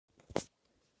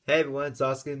Hey everyone, it's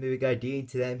Oscar, the Movie Guy D, and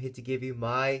today I'm here to give you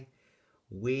my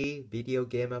Wii video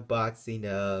game unboxing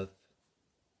of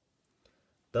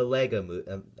the Lego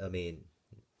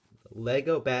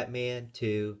Batman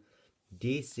 2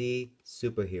 DC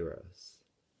Superheroes.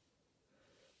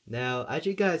 Now, as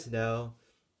you guys know,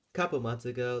 a couple months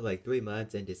ago, like 3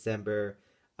 months in December,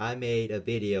 I made a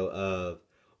video of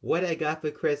what I got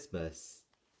for Christmas.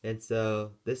 And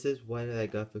so, this is what I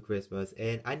got for Christmas,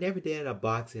 and I never did an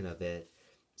unboxing of it.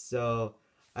 So,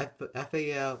 I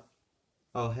figured out,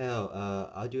 oh hell,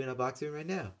 I'll do an unboxing right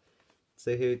now.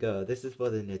 So here we go. This is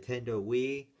for the Nintendo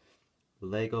Wii,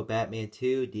 Lego Batman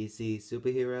 2 DC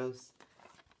Superheroes.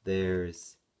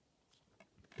 There's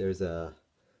a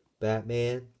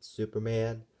Batman,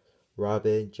 Superman,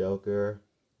 Robin, Joker,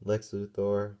 Lex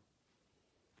Luthor,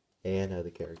 and other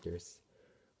characters.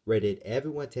 Rated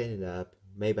everyone 10 and up,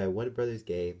 made by Warner Brothers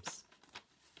Games.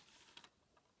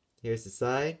 Here's the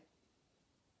side.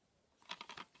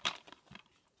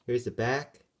 Here's the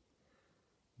back.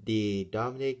 The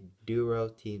Dominic duo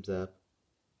teams up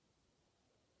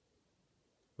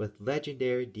with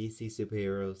legendary DC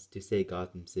superheroes to save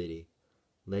Gotham City.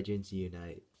 Legends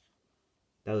unite.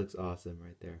 That looks awesome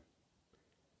right there.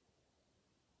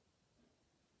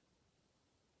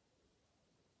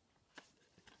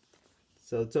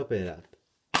 So let's open it up.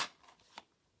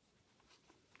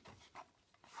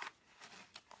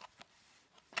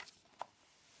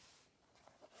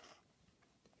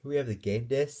 Here we have the game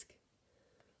disc.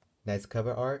 Nice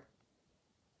cover art.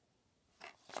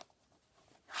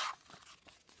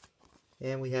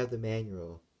 And we have the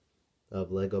manual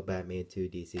of Lego Batman 2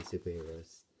 DC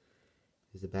Superheroes.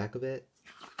 Here's the back of it.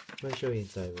 I'm going to show you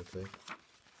inside real quick.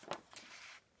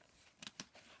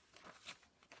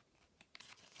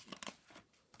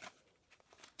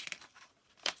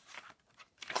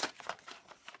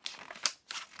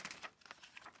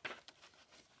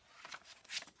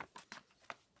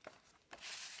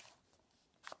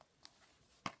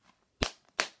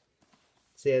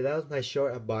 So yeah, that was my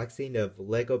short unboxing of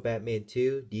Lego Batman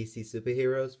 2 DC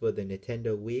Superheroes for the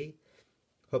Nintendo Wii.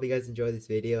 Hope you guys enjoyed this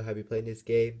video. Have you played this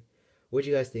game? What do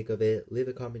you guys think of it? Leave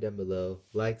a comment down below.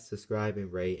 Like, subscribe,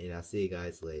 and rate, and I'll see you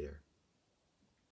guys later.